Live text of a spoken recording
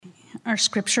Our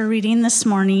scripture reading this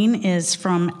morning is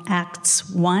from Acts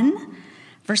 1,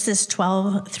 verses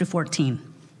 12 through 14.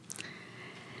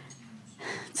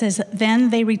 It says, "Then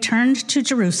they returned to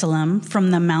Jerusalem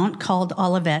from the mount called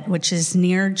Olivet, which is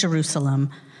near Jerusalem,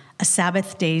 a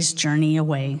Sabbath day's journey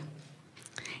away.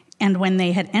 And when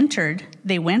they had entered,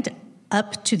 they went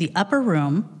up to the upper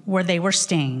room where they were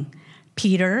staying,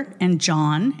 Peter and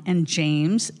John and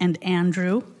James and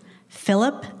Andrew,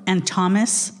 Philip and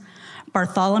Thomas,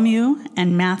 Bartholomew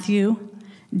and Matthew,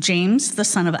 James the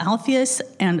son of Alphaeus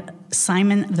and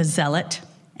Simon the Zealot,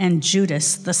 and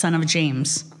Judas the son of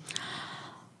James.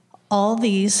 All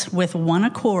these, with one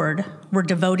accord, were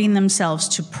devoting themselves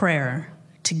to prayer,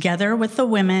 together with the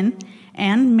women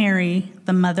and Mary,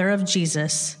 the mother of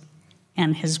Jesus,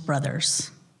 and his brothers."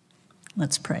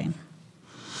 Let's pray.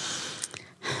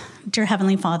 Dear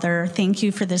Heavenly Father, thank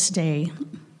you for this day,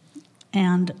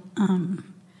 and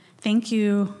thank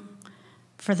you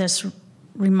for this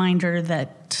reminder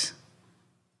that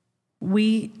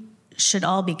we should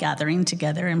all be gathering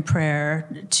together in prayer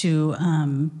to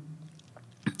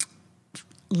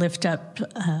lift up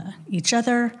each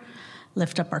other,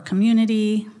 lift up our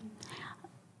community,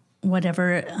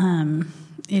 whatever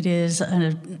it is.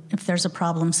 If there's a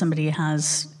problem somebody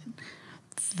has,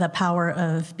 the power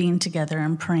of being together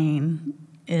and praying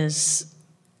is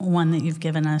one that you've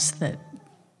given us that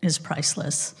is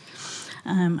priceless.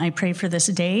 I pray for this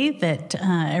day that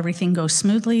everything goes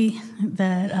smoothly,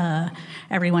 that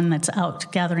everyone that's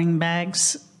out gathering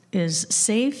bags is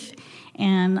safe,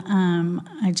 and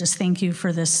I just thank you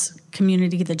for this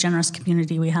community, the generous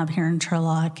community we have here in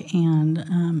Turlock,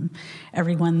 and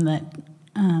everyone that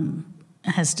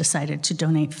has decided to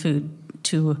donate food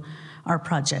to our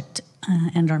project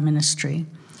and our ministry.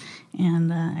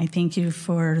 And I thank you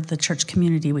for the church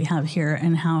community we have here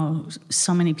and how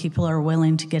so many people are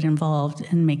willing to get involved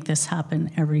and make this happen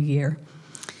every year.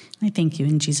 I thank you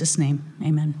in Jesus' name.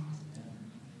 Amen.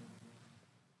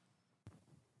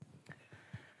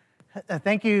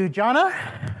 Thank you, Jonna.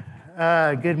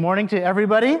 Good morning to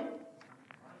everybody.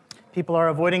 People are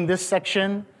avoiding this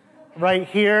section right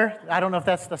here. I don't know if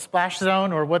that's the splash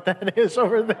zone or what that is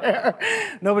over there.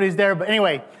 Nobody's there, but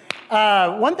anyway.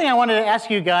 One thing I wanted to ask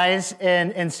you guys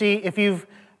and see if you've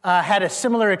had a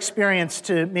similar experience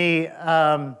to me.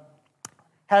 Have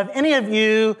any of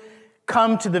you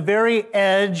come to the very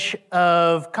edge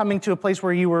of coming to a place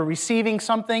where you were receiving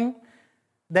something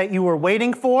that you were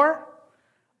waiting for,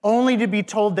 only to be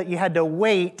told that you had to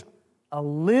wait a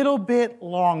little bit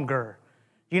longer?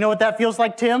 Do you know what that feels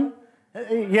like, Tim?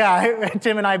 Yeah,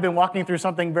 Tim and I have been walking through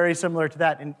something very similar to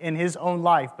that in his own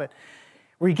life, but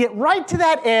where you get right to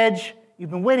that edge,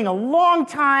 you've been waiting a long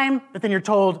time, but then you're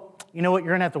told, you know what,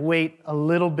 you're going to have to wait a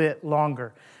little bit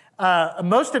longer.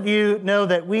 Most of you know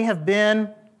that we have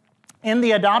been in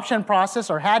the adoption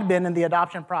process, or had been in the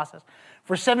adoption process,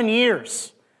 for 7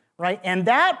 years, right? And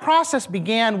that process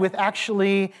began with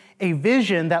actually a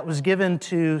vision that was given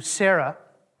to Sarah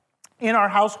in our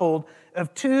household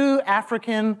of 2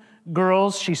 African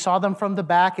girls. She saw them from the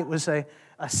back. It was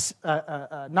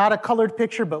not a colored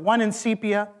picture, but one in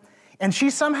sepia. And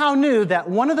she somehow knew that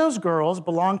one of those girls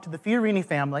belonged to the Fiorini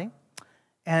family,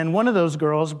 and one of those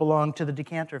girls belonged to the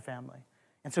Kanter family.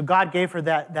 And so God gave her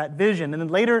that vision. And then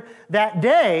later that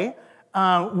day,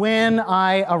 when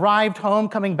I arrived home,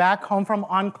 coming back home from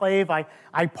Enclave,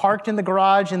 I parked in the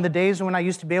garage in the days when I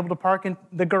used to be able to park in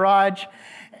the garage.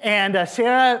 And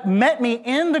Sarah met me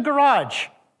in the garage,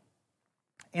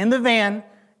 in the van,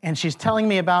 and she's telling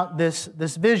me about this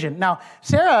vision. Now,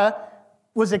 Sarah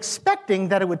was expecting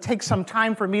that it would take some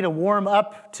time for me to warm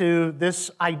up to this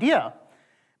idea.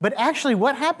 But actually,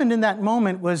 what happened in that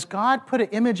moment was God put an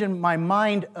image in my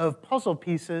mind of puzzle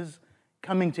pieces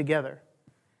coming together.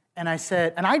 And I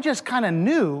said, and I just kind of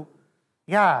knew,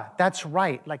 yeah, that's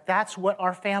right. Like, that's what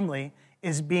our family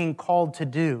is being called to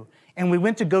do. And we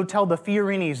went to go tell the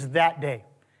Fiorinis that day.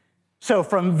 So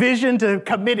from vision to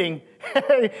committing,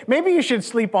 maybe you should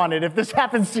sleep on it if this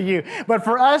happens to you. But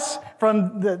for us,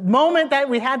 from the moment that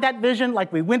we had that vision,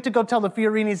 like we went to go tell the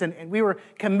Fiorinis, and we were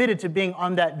committed to being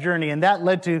on that journey. And that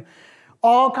led to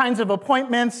all kinds of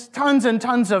appointments, tons and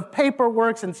tons of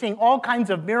paperwork, and seeing all kinds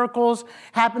of miracles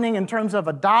happening in terms of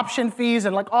adoption fees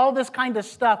and like all this kind of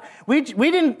stuff. We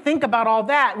didn't think about all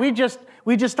that. We just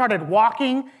started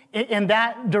walking in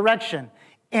that direction.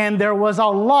 And there was a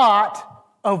lot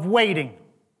of waiting.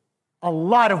 A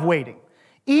lot of waiting.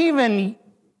 Even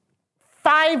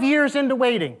 5 years into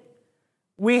waiting,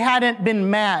 we hadn't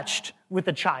been matched with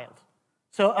a child.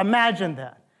 So imagine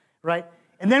that, right?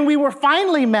 And then we were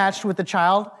finally matched with a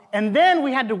child, and then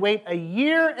we had to wait 1.5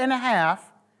 years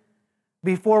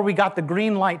before we got the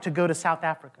green light to go to South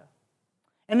Africa.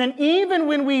 And then even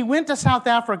when we went to South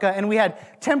Africa and we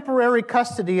had temporary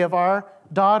custody of our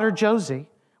daughter, Josie,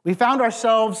 we found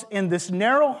ourselves in this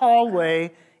narrow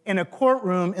hallway in a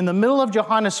courtroom in the middle of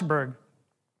Johannesburg.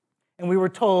 And we were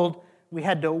told we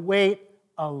had to wait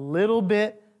a little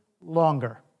bit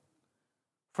longer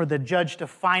for the judge to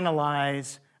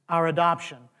finalize our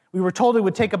adoption. We were told it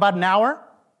would take about an hour.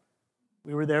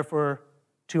 We were there for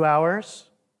 2 hours,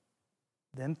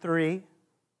 then 3,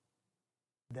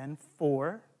 then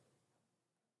 4,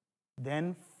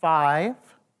 then 5.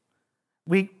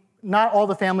 Not all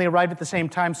the family arrived at the same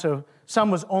time, so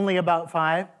some was only about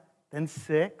 5, then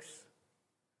 6,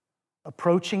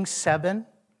 approaching 7.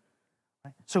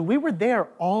 So we were there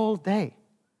all day.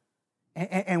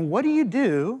 And what do you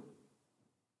do,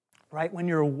 right, when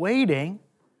you're waiting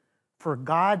for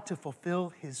God to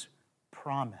fulfill his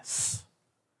promise?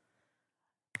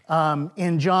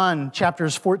 In John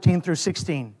chapters 14 through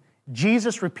 16,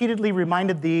 Jesus repeatedly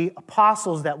reminded the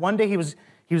apostles that one day he was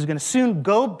going to soon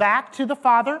go back to the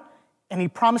Father, and he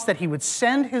promised that he would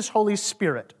send his Holy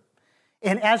Spirit.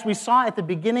 And as we saw at the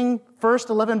beginning, first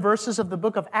 11 verses of the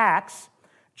book of Acts,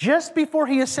 just before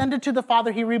he ascended to the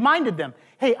Father, he reminded them,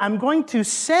 hey, I'm going to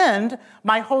send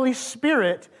my Holy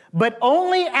Spirit, but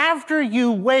only after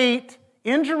you wait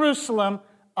in Jerusalem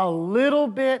a little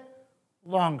bit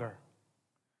longer.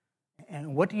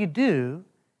 And what do you do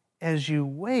as you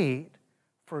wait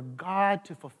for God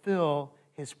to fulfill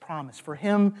his promise, for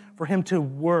him to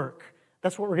work?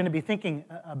 That's what we're going to be thinking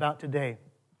about today.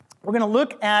 We're going to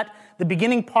look at the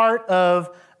beginning part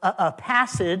of a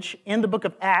passage in the book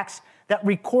of Acts that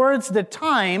records the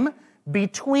time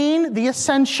between the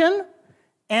ascension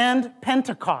and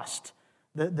Pentecost,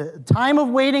 the time of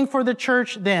waiting for the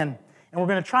church then. And we're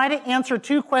going to try to answer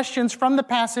 2 questions from the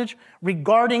passage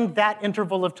regarding that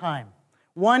interval of time.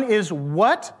 One is,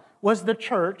 what was the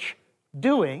church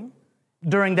doing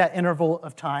during that interval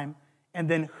of time? And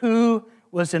then who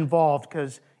was involved?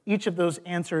 Because each of those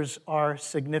answers are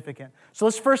significant. So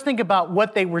let's first think about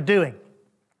what they were doing.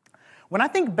 When I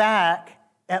think back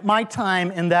at my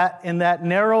time in that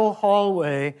narrow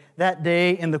hallway that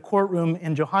day in the courtroom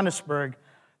in Johannesburg,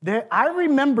 I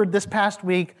remembered this past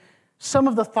week some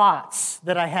of the thoughts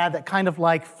that I had that kind of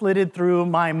like flitted through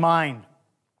my mind.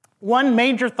 One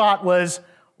major thought was,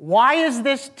 why is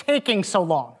this taking so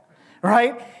long,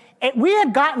 right? And we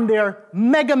had gotten there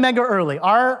mega early.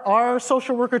 Our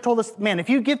social worker told us, man, if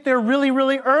you get there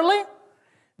really early,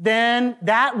 then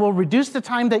that will reduce the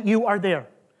time that you are there.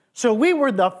 So we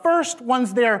were the first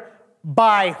ones there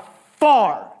by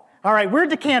far. All right, we're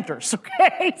decanters,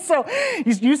 okay? So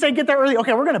you say get there early.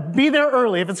 Okay, we're going to be there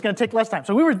early if it's going to take less time.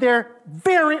 So we were there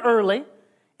very early,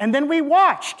 and then we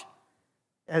watched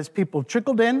as people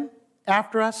trickled in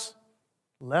after us,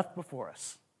 left before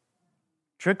us.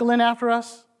 Trickle in after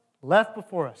us, left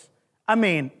before us. I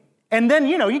mean, and then,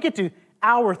 you get to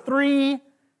hour 3,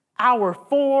 hour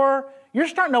 4. You're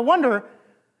starting to wonder,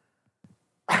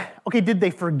 okay, did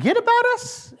they forget about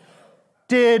us?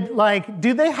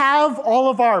 Do they have all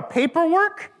of our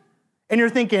paperwork? And you're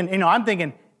thinking, I'm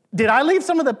thinking, did I leave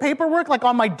some of the paperwork like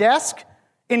on my desk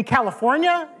in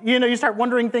California? You start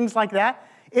wondering things like that.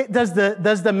 Does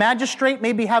the magistrate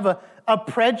maybe have a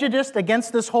prejudice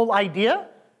against this whole idea?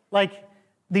 Like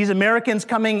these Americans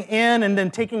coming in and then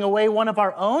taking away one of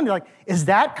our own? You're like, is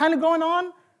that kind of going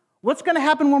on? What's going to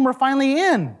happen when we're finally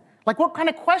in? Like, what kind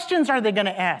of questions are they going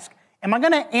to ask? Am I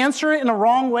going to answer it in a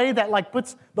wrong way that like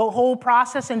puts the whole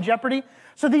process in jeopardy?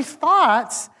 So these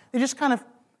thoughts, they just kind of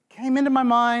came into my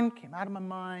mind, came out of my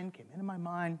mind, came into my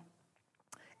mind.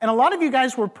 And a lot of you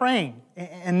guys were praying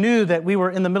and knew that we were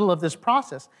in the middle of this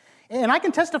process. And I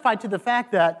can testify to the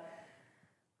fact that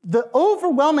the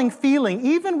overwhelming feeling,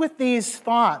 even with these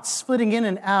thoughts flitting in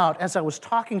and out as I was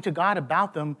talking to God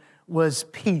about them, was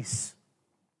peace.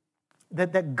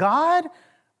 That God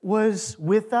was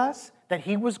with us, that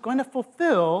he was going to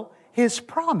fulfill his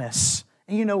promise.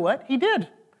 And you know what? He did.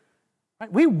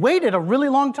 Right? We waited a really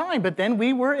long time, but then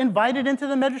we were invited into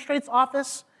the magistrate's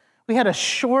office. We had a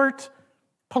short,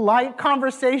 polite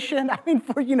conversation. I mean,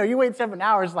 you wait 7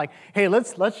 hours, like, hey,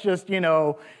 let's just,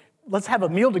 let's have a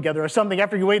meal together or something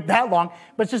after you wait that long.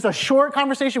 But it's just a short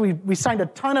conversation. We signed a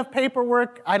ton of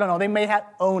paperwork. I don't know. They may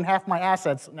own half my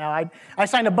assets now. I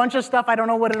signed a bunch of stuff. I don't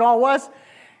know what it all was.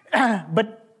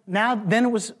 But then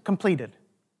it was completed,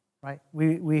 right?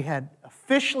 We had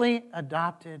officially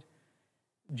adopted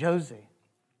Josie.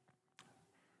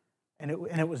 And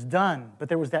it was done. But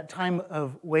there was that time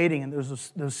of waiting, and there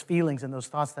was those feelings and those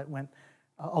thoughts that went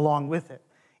along with it.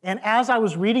 And as I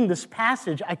was reading this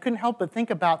passage, I couldn't help but think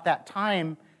about that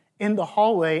time in the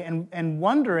hallway and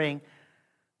wondering,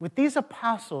 with these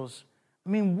apostles, I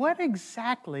mean, what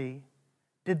exactly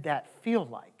did that feel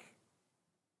like?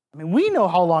 I mean, we know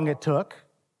how long it took,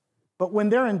 but when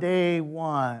they're in day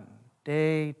 1,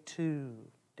 day 2,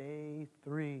 day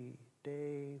 3,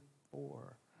 day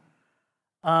 4,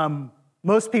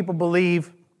 most people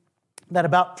believe that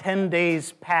about 10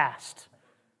 days passed.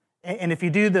 And if you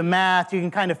do the math, you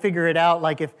can kind of figure it out.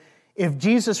 Like if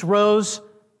Jesus rose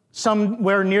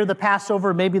somewhere near the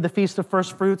Passover, maybe the Feast of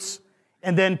First Fruits,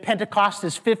 and then Pentecost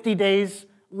is 50 days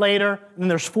later, and then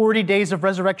there's 40 days of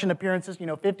resurrection appearances.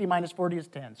 50 minus 40 is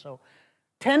 10. So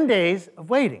 10 days of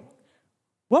waiting.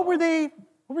 What were they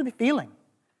feeling?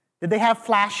 Did they have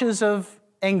flashes of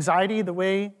anxiety the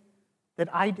way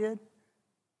that I did?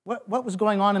 What was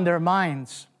going on in their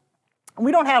minds? And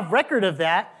we don't have record of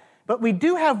that, but we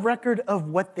do have record of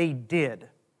what they did.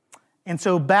 And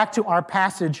so back to our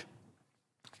passage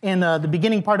in the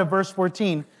beginning part of verse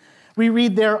 14, we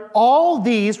read there, all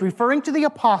these, referring to the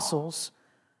apostles,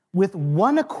 with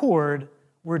one accord,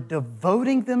 were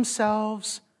devoting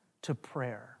themselves to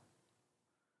prayer.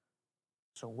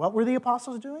 So what were the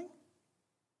apostles doing?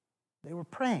 They were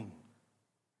praying.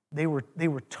 They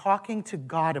were talking to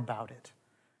God about it,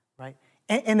 right?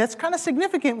 And that's kind of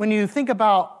significant when you think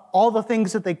about all the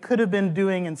things that they could have been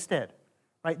doing instead,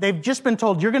 right? They've just been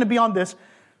told, you're going to be on this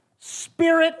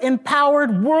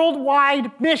Spirit-empowered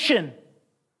worldwide mission,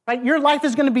 right? Your life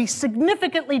is going to be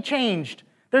significantly changed.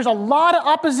 There's a lot of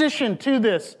opposition to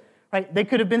this, right? They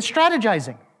could have been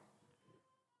strategizing.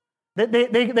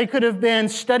 They could have been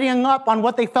studying up on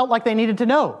what they felt like they needed to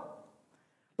know.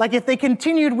 Like if they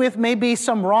continued with maybe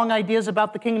some wrong ideas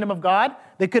about the kingdom of God,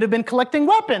 they could have been collecting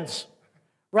weapons,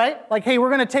 right? Like, hey, we're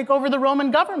going to take over the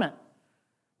Roman government.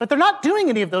 But they're not doing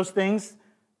any of those things.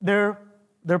 They're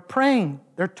praying.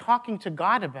 They're talking to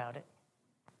God about it.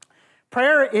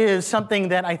 Prayer is something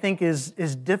that I think is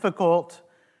difficult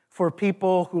for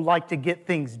people who like to get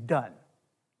things done,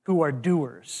 who are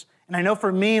doers. And I know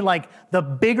for me, like the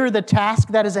bigger the task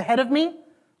that is ahead of me,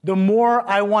 the more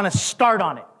I want to start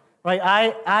on it,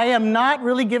 right? I am not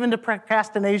really given to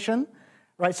procrastination,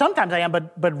 right? Sometimes I am,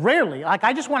 but rarely. Like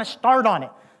I just want to start on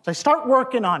it. So I start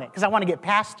working on it because I want to get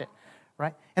past it,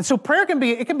 right? And so prayer can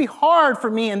be hard for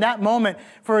me in that moment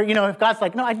for, if God's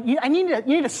like, no, you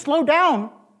need to slow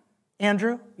down,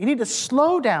 Andrew. You need to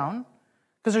slow down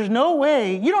because there's no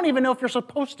way, you don't even know if you're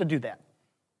supposed to do that.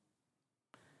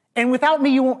 And without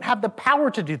me, you won't have the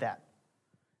power to do that.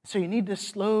 So you need to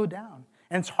slow down.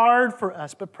 And it's hard for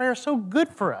us, but prayer is so good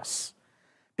for us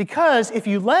because if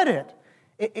you let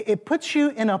it puts you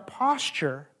in a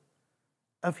posture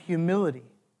of humility,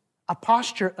 a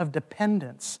posture of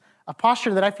dependence, a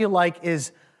posture that I feel like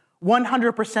is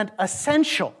 100%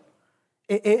 essential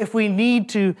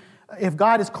if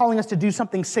God is calling us to do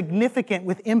something significant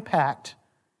with impact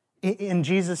in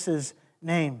Jesus'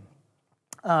 name.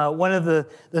 One of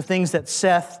the things that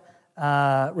Seth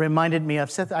reminded me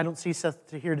of, Seth, I don't see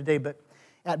Seth here today, but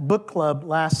at book club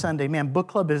last Sunday, man, book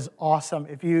club is awesome.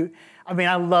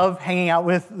 I love hanging out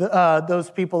with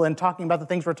those people and talking about the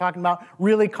things we're talking about,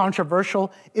 really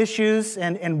controversial issues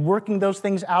and working those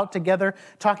things out together,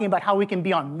 talking about how we can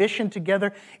be on mission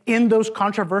together in those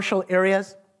controversial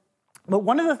areas. But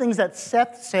one of the things that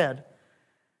Seth said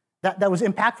that was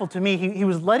impactful to me, he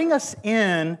was letting us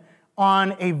in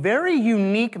on a very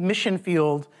unique mission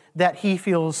field that he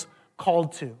feels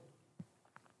called to.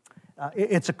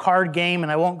 It's a card game,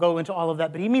 and I won't go into all of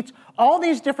that, but he meets all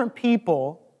these different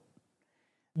people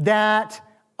that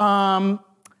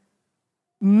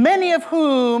many of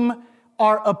whom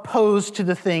are opposed to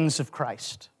the things of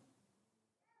Christ.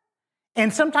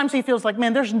 And sometimes he feels like,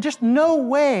 man, there's just no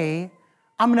way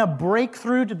I'm going to break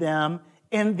through to them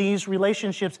in these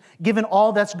relationships, given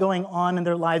all that's going on in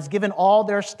their lives, given all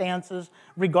their stances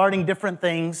regarding different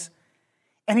things.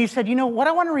 And he said, what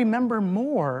I want to remember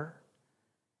more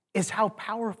is how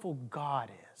powerful God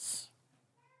is.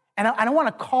 And I want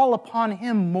to call upon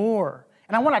him more.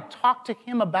 And I want to talk to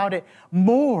him about it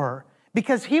more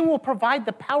because he will provide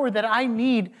the power that I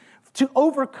need to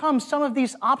overcome some of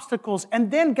these obstacles.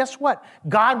 And then guess what?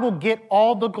 God will get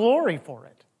all the glory for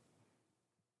it.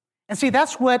 And see,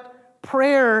 that's what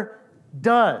prayer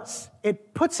does.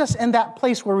 It puts us in that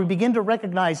place where we begin to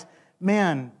recognize,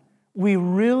 man, we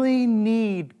really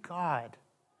need God.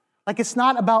 Like it's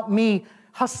not about me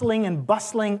hustling and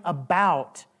bustling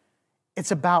about.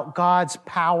 It's about God's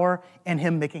power and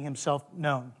him making himself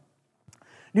known.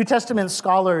 New Testament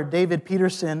scholar David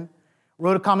Peterson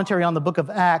wrote a commentary on the book of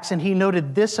Acts, and he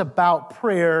noted this about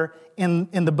prayer in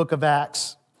the book of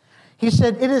Acts. He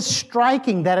said, it is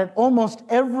striking that at almost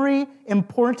every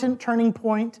important turning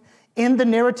point In the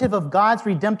narrative of God's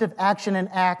redemptive action in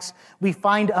Acts, we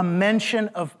find a mention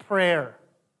of prayer.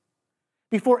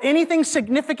 Before anything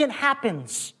significant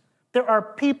happens, there are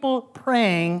people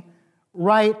praying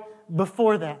right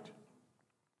before that.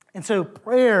 And so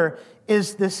prayer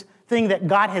is this thing that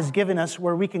God has given us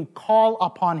where we can call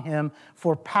upon him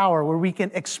for power, where we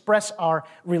can express our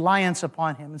reliance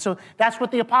upon him. And so that's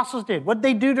what the apostles did. What did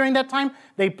they do during that time?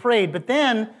 They prayed. But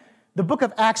then the book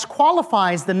of Acts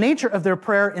qualifies the nature of their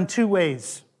prayer in two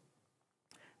ways.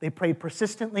 They prayed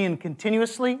persistently and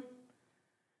continuously.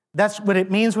 That's what it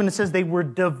means when it says they were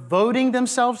devoting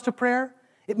themselves to prayer.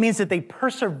 It means that they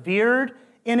persevered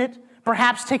in it,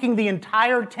 perhaps taking the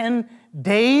entire 10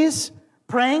 days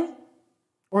praying,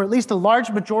 or at least a large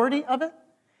majority of it.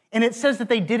 And it says that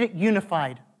they did it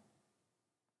unified.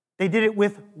 They did it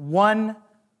with one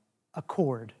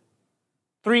accord.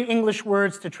 3 English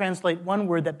words to translate one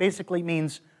word that basically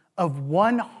means of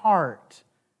one heart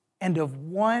and of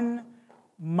one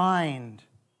mind.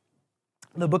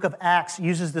 The book of Acts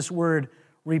uses this word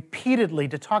repeatedly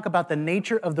to talk about the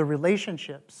nature of the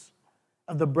relationships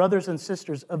of the brothers and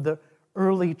sisters of the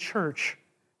early church.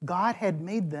 God had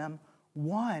made them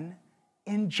one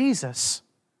in Jesus.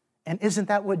 And isn't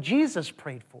that what Jesus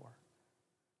prayed for?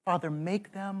 Father,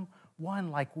 make them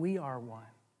one like we are one.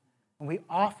 And we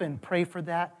often pray for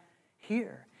that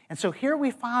here. And so here we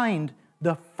find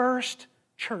the first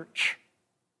church.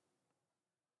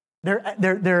 They're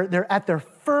at their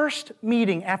first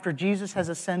meeting after Jesus has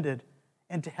ascended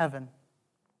into heaven.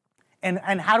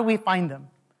 And how do we find them?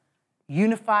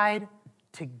 Unified,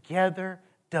 together,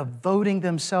 devoting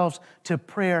themselves to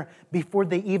prayer before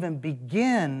they even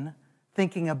begin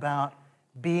thinking about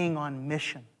being on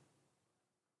mission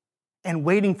and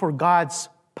waiting for God's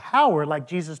power, like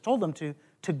Jesus told them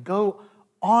to go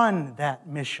on that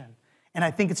mission. And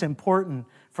I think it's important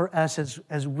for us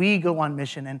as we go on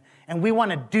mission and we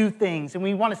want to do things and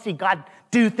we want to see God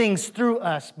do things through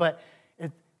us. But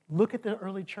look at the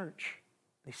early church.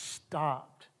 They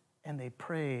stopped and they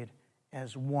prayed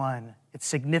as one. It's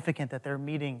significant that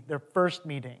their first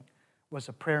meeting was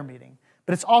a prayer meeting.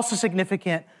 But it's also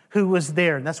significant who was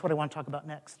there, and that's what I want to talk about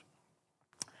next.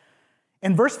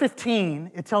 In verse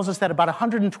 15, it tells us that about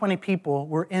 120 people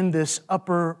were in this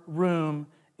upper room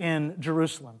in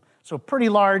Jerusalem. So pretty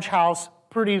large house,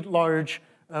 pretty large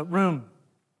room.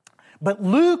 But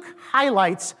Luke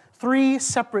highlights 3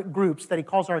 separate groups that he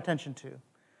calls our attention to.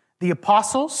 The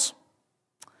apostles,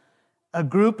 a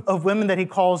group of women that he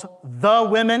calls the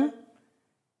women,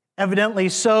 evidently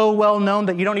so well known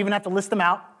that you don't even have to list them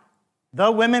out.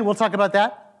 The women, we'll talk about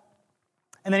that.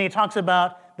 And then he talks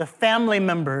about the family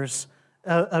members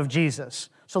of Jesus.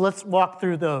 So let's walk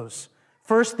through those.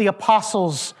 First, the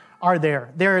apostles are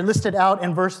there. They're listed out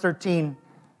in verse 13,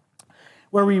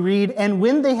 where we read, "And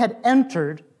when they had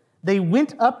entered, they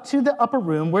went up to the upper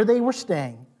room where they were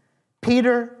staying.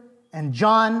 Peter and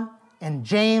John and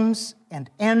James and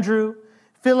Andrew,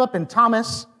 Philip and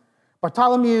Thomas,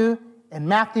 Bartholomew and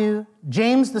Matthew,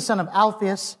 James the son of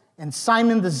Alphaeus, and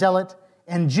Simon the Zealot,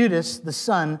 and Judas the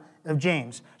son of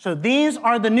James." So these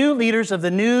are the new leaders of the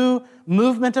new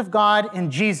movement of God in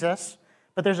Jesus.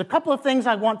 But there's a couple of things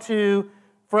I want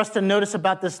for us to notice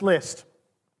about this list.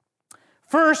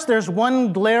 First, there's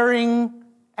one glaring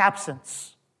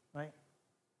absence, right?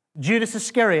 Judas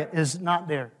Iscariot is not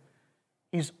there.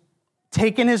 He's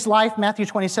taken his life, Matthew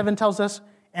 27 tells us,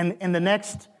 and in the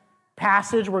next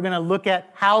passage, we're going to look at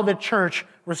how the church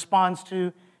responds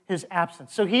to his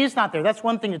absence. So he's not there. That's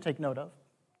one thing to take note of.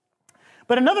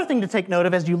 But another thing to take note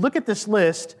of as you look at this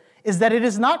list is that it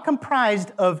is not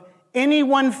comprised of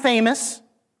anyone famous.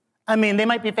 I mean, they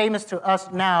might be famous to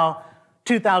us now,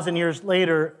 2,000 years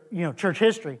later, church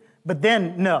history. But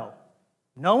then, no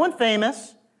one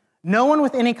famous, no one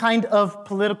with any kind of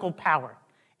political power.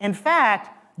 In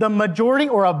fact, the majority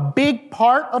or a big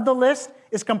part of the list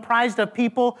is comprised of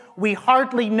people we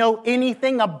hardly know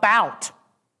anything about.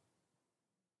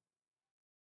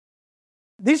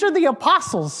 These are the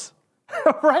apostles,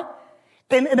 right?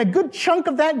 And a good chunk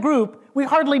of that group we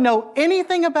hardly know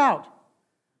anything about.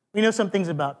 We know some things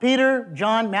about Peter,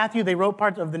 John, Matthew. They wrote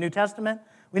parts of the New Testament.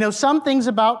 We know some things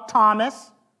about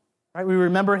Thomas, right? We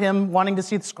remember him wanting to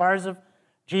see the scars of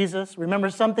Jesus. We remember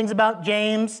some things about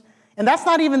James. And that's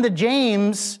not even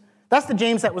that's the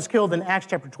James that was killed in Acts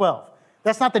chapter 12.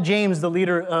 That's not the James, the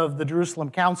leader of the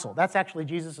Jerusalem council. That's actually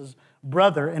Jesus'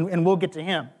 brother, and we'll get to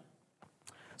him.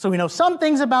 So we know some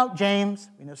things about James.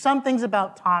 We know some things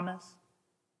about Thomas.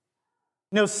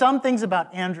 We know some things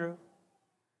about Andrew.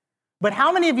 But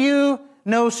how many of you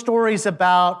know stories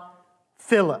about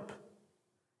Philip?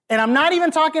 And I'm not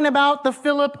even talking about the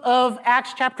Philip of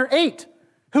Acts chapter 8,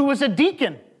 who was a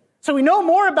deacon, So we know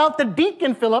more about the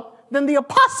deacon Philip than the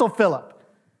apostle Philip.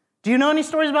 Do you know any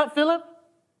stories about Philip?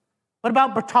 What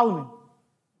about Bartholomew?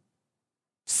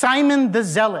 Simon the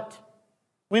Zealot.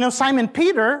 We know Simon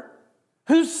Peter.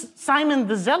 Who's Simon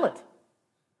the Zealot?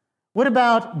 What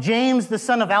about James the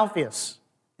son of Alphaeus?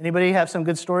 Anybody have some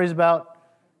good stories about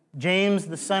James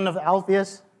the son of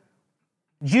Alphaeus?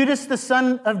 Judas the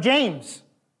son of James.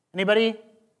 Anybody?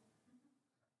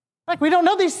 Like, we don't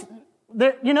know these,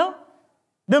 you know?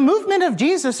 The movement of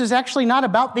Jesus is actually not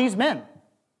about these men.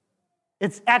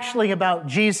 It's actually about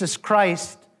Jesus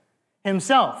Christ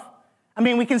himself. I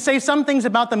mean, we can say some things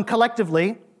about them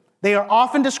collectively. They are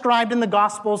often described in the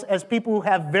Gospels as people who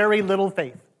have very little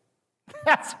faith.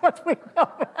 That's what we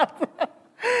know about them.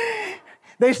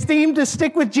 They seem to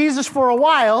stick with Jesus for a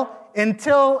while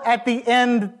until at the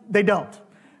end they don't,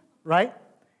 right?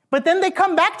 But then they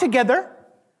come back together,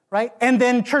 right? And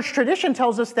then church tradition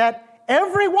tells us that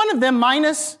every one of them,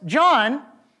 minus John,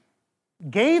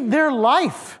 gave their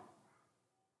life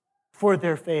for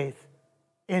their faith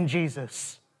in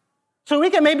Jesus. So we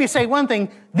can maybe say one thing.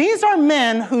 These are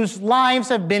men whose lives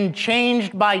have been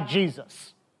changed by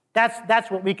Jesus.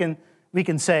 That's what we can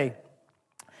say.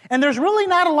 And there's really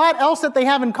not a lot else that they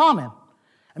have in common.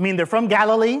 I mean, they're from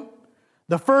Galilee.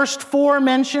 The first four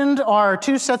mentioned are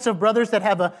two sets of brothers that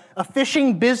have a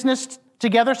fishing business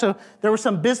together. So there were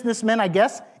some businessmen, I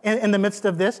guess, in the midst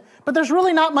of this. But there's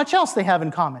really not much else they have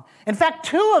in common. In fact,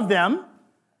 two of them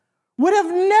would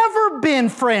have never been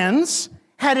friends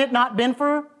had it not been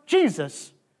for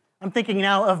Jesus. I'm thinking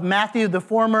now of Matthew, the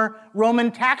former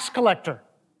Roman tax collector,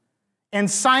 and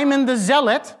Simon the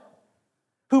Zealot,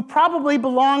 who probably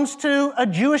belongs to a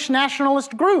Jewish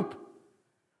nationalist group,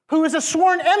 who is a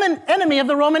sworn enemy of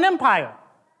the Roman Empire,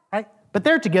 right? But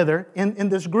they're together in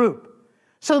this group.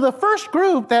 So the first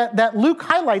group that Luke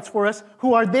highlights for us,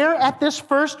 who are there at this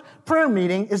first prayer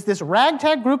meeting, is this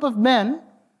ragtag group of men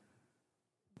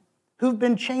who've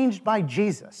been changed by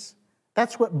Jesus.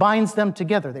 That's what binds them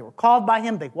together. They were called by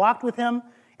him, they walked with him,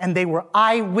 and they were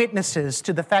eyewitnesses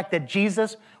to the fact that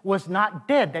Jesus was not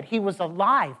dead, that he was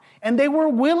alive. And they were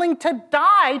willing to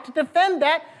die to defend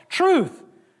that truth.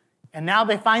 And now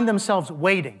they find themselves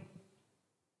waiting.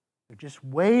 They're just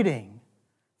waiting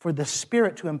for the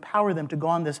Spirit to empower them to go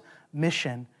on this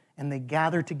mission, and they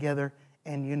gather together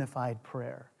in unified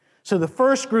prayer. So the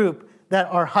first group that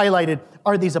are highlighted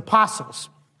are these apostles.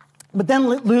 But then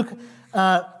Luke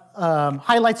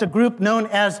highlights a group known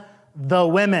as the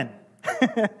women.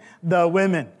 The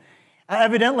women.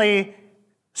 Evidently,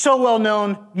 so well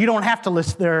known, you don't have to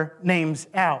list their names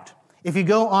out. If you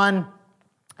go on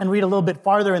and read a little bit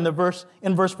farther in verse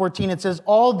 14, it says,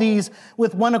 all these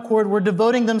with one accord were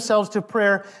devoting themselves to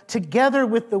prayer together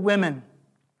with the women.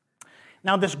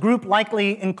 Now, this group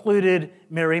likely included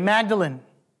Mary Magdalene,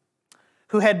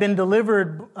 who had been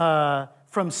delivered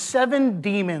from 7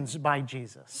 demons by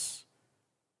Jesus.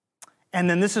 And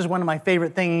then this is one of my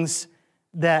favorite things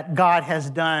that God has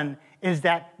done, is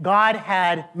that God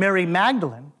had Mary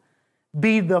Magdalene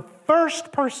be the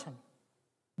first person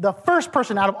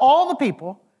out of all the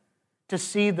people to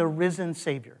see the risen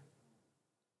Savior.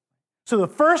 So the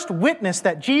first witness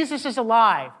that Jesus is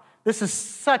alive, this is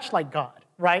such like God,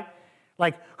 right?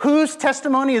 Like, whose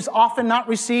testimony is often not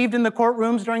received in the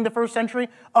courtrooms during the first century?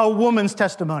 A woman's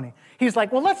testimony. He's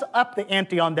like, well, let's up the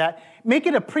ante on that. Make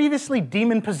it a previously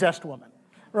demon-possessed woman,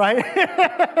 right?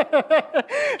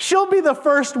 She'll be the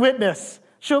first witness.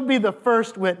 She'll be the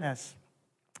first witness.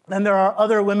 Then there are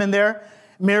other women there.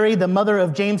 Mary, the mother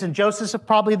of James and Joseph, is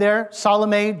probably there.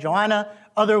 Salome, Joanna,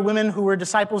 other women who were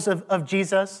disciples of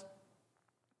Jesus.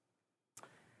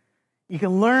 You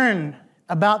can learn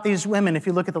about these women if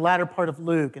you look at the latter part of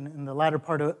Luke and the latter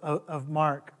part of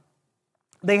Mark.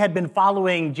 They had been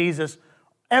following Jesus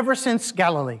ever since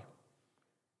Galilee,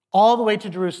 all the way to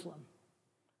Jerusalem.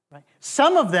 Right?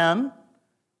 Some of them,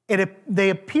 they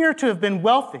appear to have been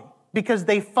wealthy because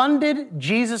they funded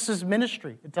Jesus'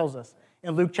 ministry, it tells us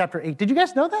in Luke chapter 8. Did you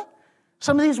guys know that?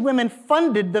 Some of these women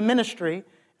funded the ministry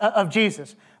of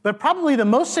Jesus. But probably the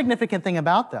most significant thing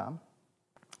about them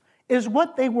is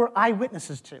what they were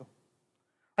eyewitnesses to.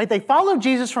 Right? They followed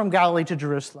Jesus from Galilee to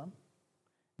Jerusalem.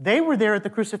 They were there at the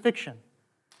crucifixion.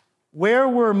 Where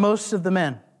were most of the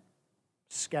men?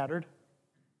 Scattered.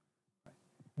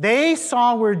 They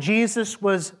saw where Jesus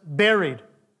was buried.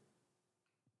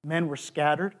 Men were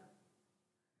scattered.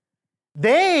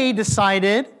 They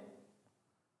decided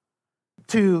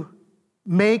to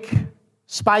make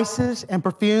spices and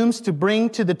perfumes to bring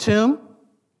to the tomb.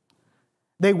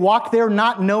 They walked there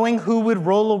not knowing who would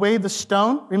roll away the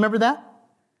stone. Remember that?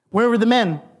 Where were the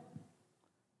men?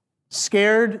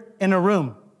 Scared in a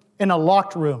room, in a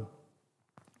locked room.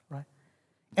 Right?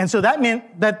 And so that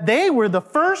meant that they were the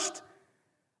first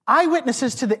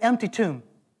eyewitnesses to the empty tomb.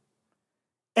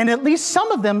 And at least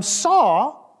some of them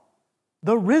saw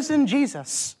the risen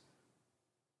Jesus.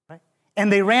 Right?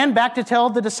 And they ran back to tell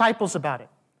the disciples about it.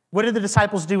 What did the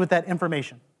disciples do with that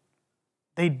information?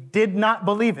 They did not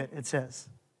believe it, it says.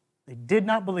 They did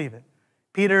not believe it.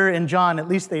 Peter and John, at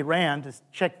least they ran to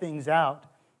check things out.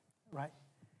 Right?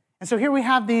 And so here we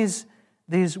have these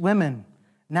women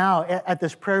now at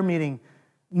this prayer meeting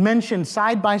mentioned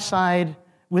side by side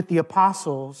with the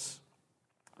apostles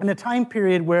in a time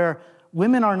period where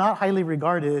women are not highly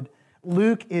regarded.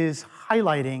 Luke is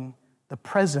highlighting the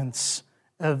presence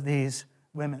of these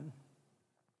women.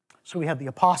 So we have the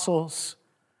apostles,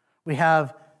 we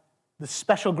have the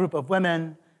special group of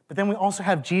women, but then we also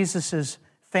have Jesus'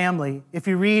 family. If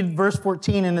you read verse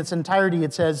 14 in its entirety,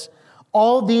 it says,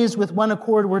 all these with one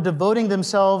accord were devoting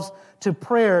themselves to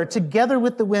prayer together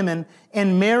with the women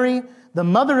and Mary, the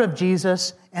mother of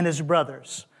Jesus, and his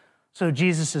brothers. So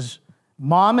Jesus'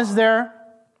 mom is there,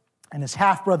 and his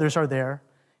half-brothers are there.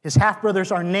 His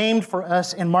half-brothers are named for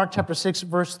us in Mark chapter 6,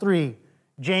 verse 3.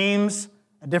 James,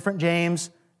 a different James,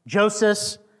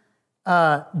 Joseph,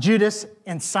 Judas,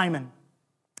 and Simon.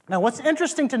 Now, what's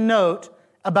interesting to note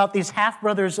about these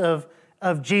half-brothers of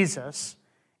Jesus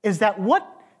is that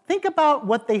think about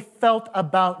what they felt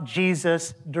about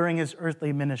Jesus during his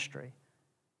earthly ministry.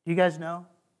 Do you guys know?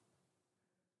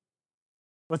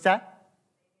 What's that?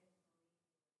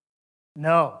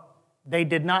 No, they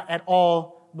did not at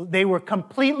all. They were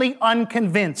completely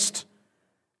unconvinced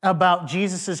about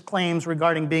Jesus' claims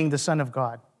regarding being the Son of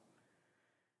God.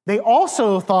 They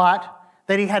also thought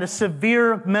that he had a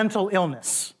severe mental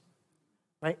illness.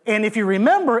 Right? And if you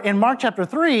remember, in Mark chapter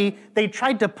 3, they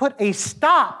tried to put a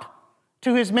stop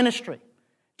to his ministry.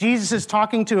 Jesus is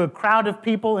talking to a crowd of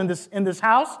people in this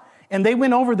house, and they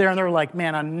went over there and they were like,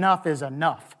 man, enough is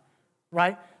enough.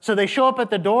 Right? So they show up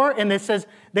at the door, and it says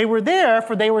they were there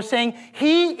for they were saying,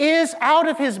 he is out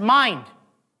of his mind.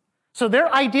 So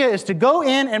their idea is to go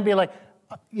in and be like,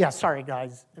 yeah, sorry,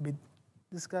 guys. I mean,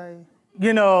 this guy,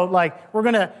 we're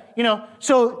going to,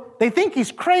 so they think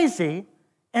he's crazy.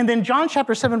 And then John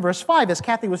chapter 7, verse 5, as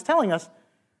Kathy was telling us,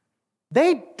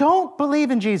 they don't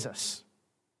believe in Jesus.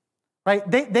 Right?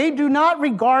 They do not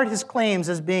regard his claims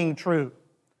as being true.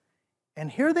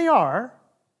 And here they are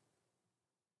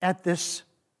at this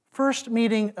first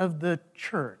meeting of the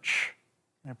church,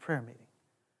 in a prayer meeting.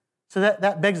 So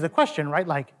that begs the question, right?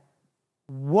 Like,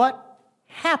 what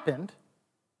happened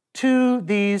to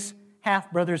these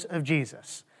half-brothers of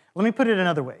Jesus? Let me put it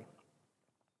another way.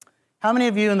 How many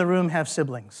of you in the room have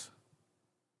siblings?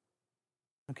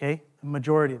 Okay, a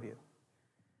majority of you.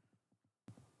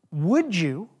 Would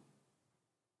you,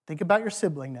 think about your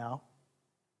sibling now,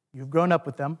 you've grown up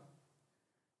with them,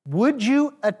 would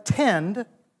you attend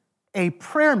a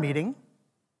prayer meeting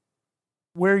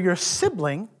where your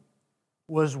sibling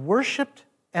was worshiped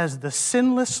as the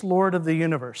sinless Lord of the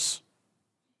universe?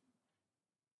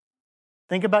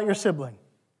 Think about your sibling.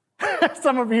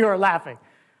 Some of you are laughing.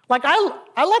 Like,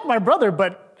 I like my brother,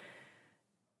 but...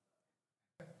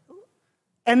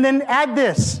 And then add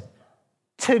this,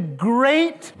 to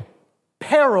great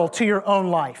peril to your own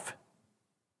life.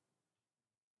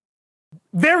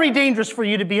 Very dangerous for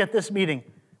you to be at this meeting.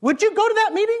 Would you go to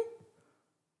that meeting?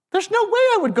 There's no way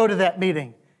I would go to that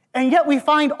meeting. And yet we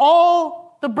find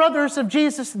all the brothers of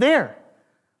Jesus there.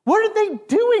 What are they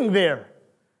doing there?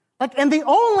 And the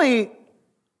only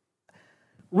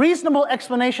reasonable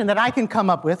explanation that I can come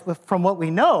up with from what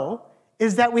we know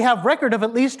is that we have record of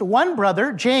at least one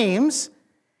brother, James,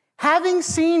 having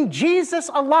seen Jesus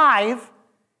alive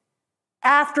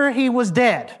after he was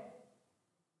dead.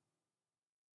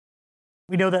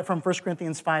 We know that from 1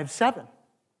 Corinthians 5:7.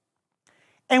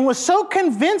 And was so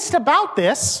convinced about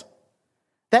this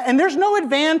that, and there's no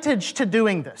advantage to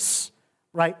doing this,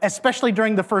 right? Especially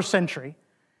during the first century.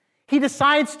 He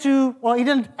decides to,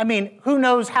 who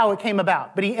knows how it came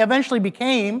about, but he eventually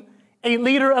became a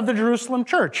leader of the Jerusalem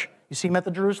church. You see him at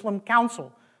the Jerusalem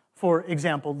Council, for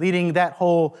example, leading that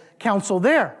whole council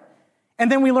there.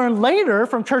 And then we learn later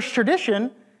from church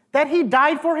tradition that he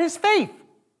died for his faith.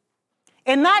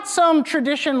 And not some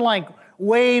tradition like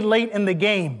way late in the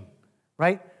game,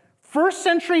 right? First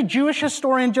century Jewish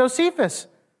historian Josephus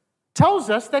tells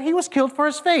us that he was killed for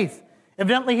his faith.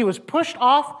 Evidently, he was pushed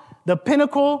off the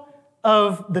pinnacle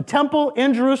of the temple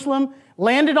in Jerusalem,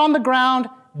 landed on the ground,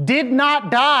 did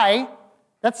not die.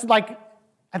 That's I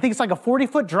think it's like a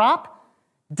 40-foot drop.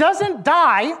 Doesn't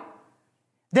die.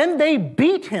 Then they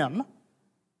beat him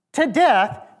to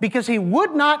death because he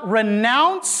would not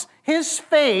renounce his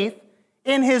faith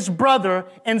in his brother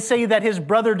and say that his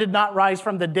brother did not rise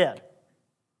from the dead.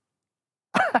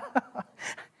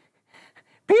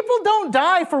 People don't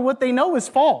die for what they know is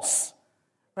false,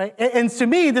 right? And to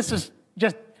me, this is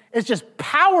just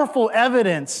powerful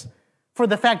evidence for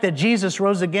the fact that Jesus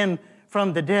rose again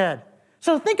from the dead.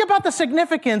 So think about the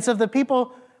significance of the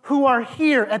people who are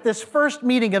here at this first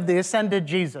meeting of the ascended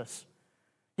Jesus.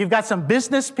 You've got some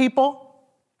business people.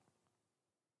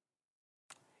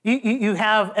 You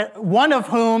have one of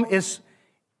whom is,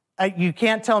 you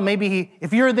can't tell, maybe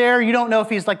if you're there, you don't know if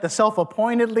he's like the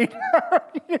self-appointed leader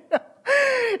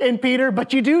in Peter,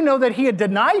 but you do know that he had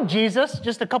denied Jesus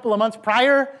just a couple of months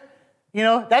prior.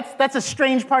 That's a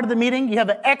strange part of the meeting. You have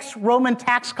an ex-Roman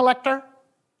tax collector.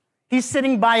 He's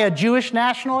sitting by a Jewish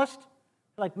nationalist.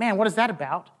 Like, man, what is that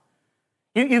about?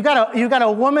 You've got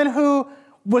a woman who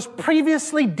was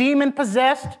previously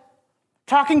demon-possessed,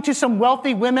 talking to some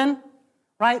wealthy women,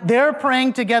 right? They're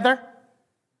praying together.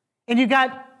 And you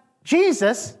got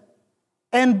Jesus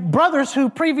and brothers who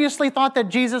previously thought that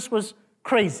Jesus was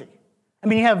crazy. I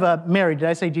mean, you have Mary. Did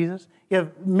I say Jesus? You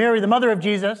have Mary, the mother of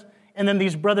Jesus, and then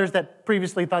these brothers that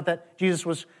previously thought that Jesus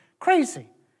was crazy.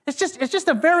 It's just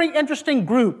a very interesting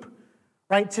group,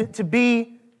 right, to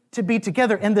be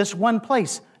together in this one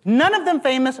place. None of them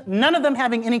famous, none of them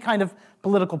having any kind of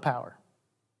political power.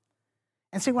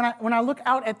 And see, when I look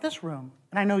out at this room,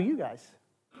 and I know you guys,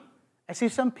 I see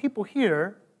some people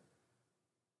here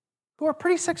who are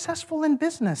pretty successful in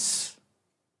business.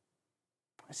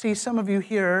 I see some of you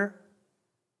here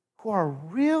who are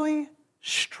really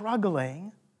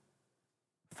struggling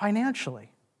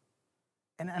financially.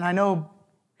 And I know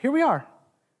here we are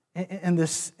in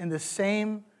this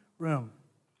same room.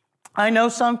 I know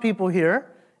some people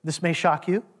here, this may shock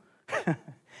you,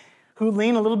 who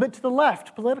lean a little bit to the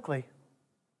left politically.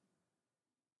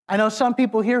 I know some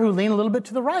people here who lean a little bit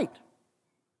to the right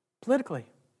politically.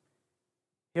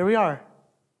 Here we are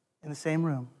in the same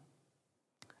room.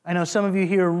 I know some of you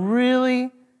here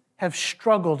really have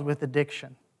struggled with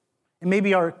addiction and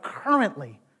maybe are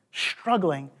currently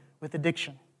struggling with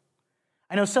addiction.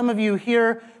 I know some of you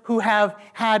here who have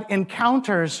had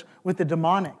encounters with the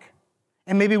demonic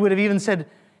and maybe would have even said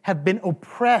have been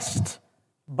oppressed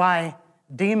by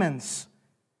demons.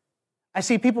 I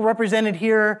see people represented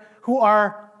here who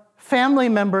are family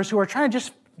members who are trying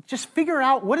to just figure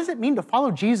out what does it mean to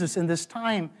follow Jesus in this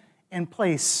time and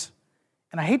place.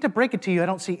 And I hate to break it to you, I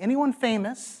don't see anyone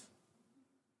famous.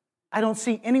 I don't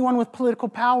see anyone with political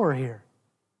power here.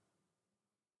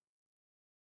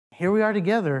 Here we are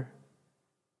together,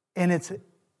 and it's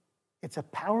a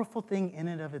powerful thing in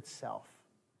and of itself.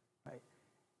 Right?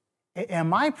 And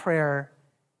my prayer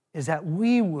is that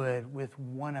we would, with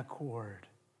one accord,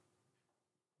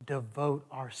 devote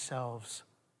ourselves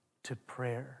to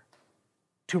prayer,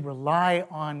 to rely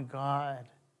on God,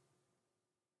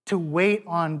 to wait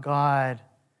on God,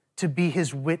 to be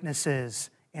His witnesses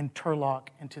in Turlock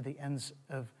and to the ends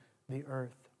of the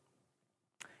earth.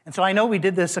 And so I know we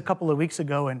did this a couple of weeks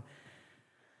ago, and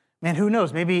man, who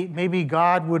knows? Maybe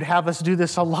God would have us do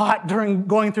this a lot during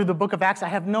going through the book of Acts. I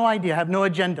have no idea. I have no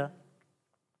agenda.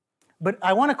 But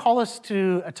I want to call us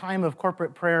to a time of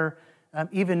corporate prayer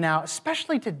even now,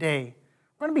 especially today.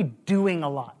 We're going to be doing a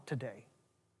lot today.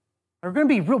 We're going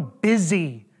to be real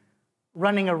busy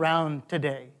running around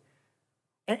today.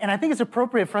 And I think it's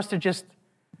appropriate for us to just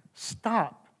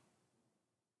stop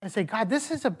and say, God, this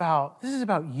is about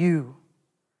you.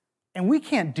 And we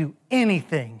can't do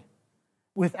anything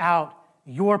without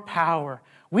your power.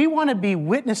 We want to be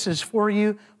witnesses for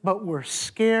you, but we're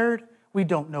scared. We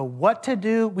don't know what to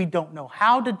do. We don't know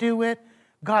how to do it.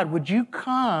 God, would you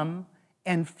come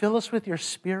and fill us with your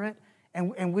Spirit?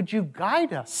 And would you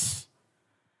guide us?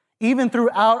 Even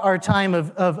throughout our time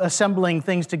of assembling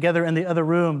things together in the other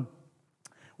room,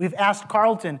 we've asked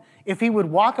Carlton if he would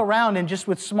walk around and just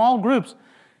with small groups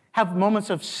have moments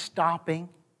of stopping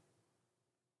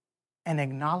and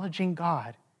acknowledging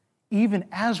God, even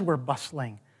as we're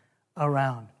bustling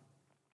around.